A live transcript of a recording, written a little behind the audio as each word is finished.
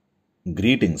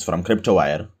Greetings from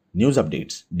CryptoWire, news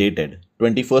updates dated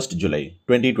 21st July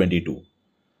 2022.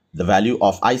 The value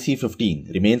of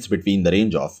IC15 remains between the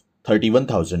range of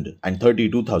 31,000 and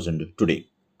 32,000 today.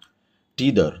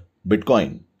 Tether,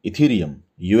 Bitcoin, Ethereum,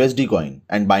 USD Coin,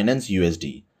 and Binance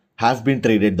USD have been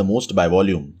traded the most by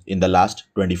volume in the last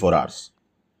 24 hours.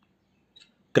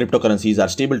 Cryptocurrencies are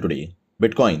stable today.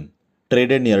 Bitcoin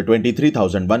traded near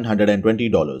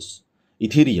 $23,120.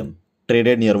 Ethereum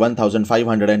traded near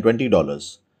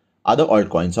 $1,520. Other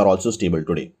altcoins are also stable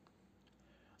today.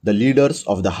 The leaders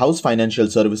of the House Financial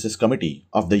Services Committee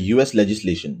of the US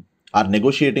legislation are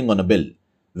negotiating on a bill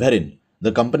wherein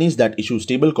the companies that issue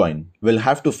stablecoin will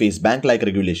have to face bank-like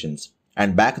regulations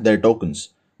and back their tokens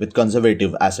with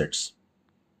conservative assets.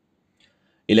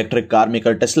 Electric car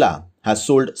maker Tesla has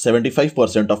sold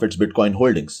 75% of its Bitcoin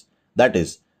holdings, that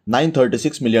is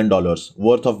 $936 million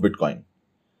worth of Bitcoin.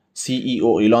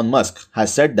 CEO Elon Musk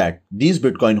has said that these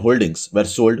Bitcoin holdings were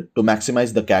sold to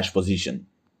maximize the cash position.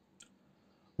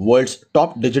 World's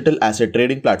top digital asset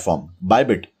trading platform,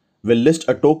 Bybit, will list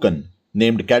a token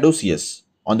named Caduceus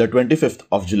on the 25th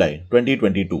of July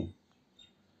 2022.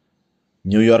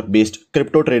 New York-based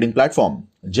crypto trading platform,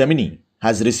 Gemini,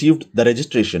 has received the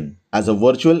registration as a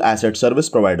virtual asset service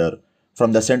provider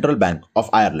from the Central Bank of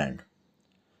Ireland.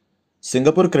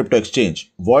 Singapore crypto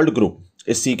exchange, World Group,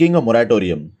 is seeking a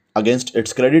moratorium against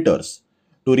its creditors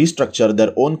to restructure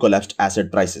their own collapsed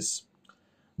asset prices.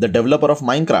 The developer of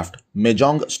Minecraft,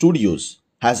 Mahjong Studios,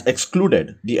 has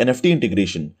excluded the NFT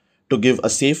integration to give a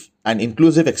safe and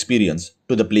inclusive experience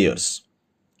to the players.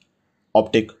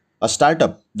 Optic, a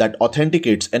startup that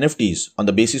authenticates NFTs on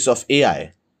the basis of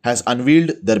AI, has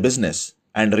unveiled their business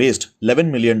and raised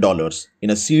 $11 million in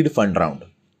a seed fund round.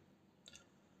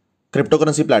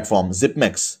 Cryptocurrency platform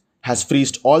ZipMex has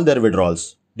freezed all their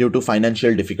withdrawals due to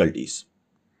financial difficulties.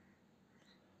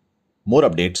 More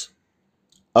updates.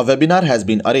 A webinar has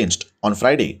been arranged on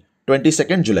Friday,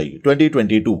 22nd July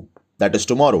 2022, that is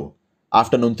tomorrow,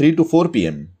 afternoon 3 to 4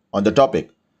 p.m. on the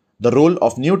topic, The Role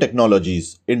of New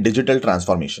Technologies in Digital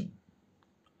Transformation.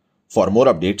 For more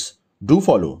updates, do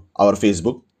follow our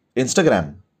Facebook,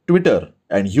 Instagram, Twitter,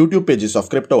 and YouTube pages of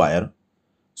CryptoWire,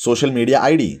 social media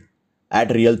ID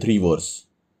 @Real3Verse.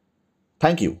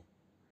 Thank you.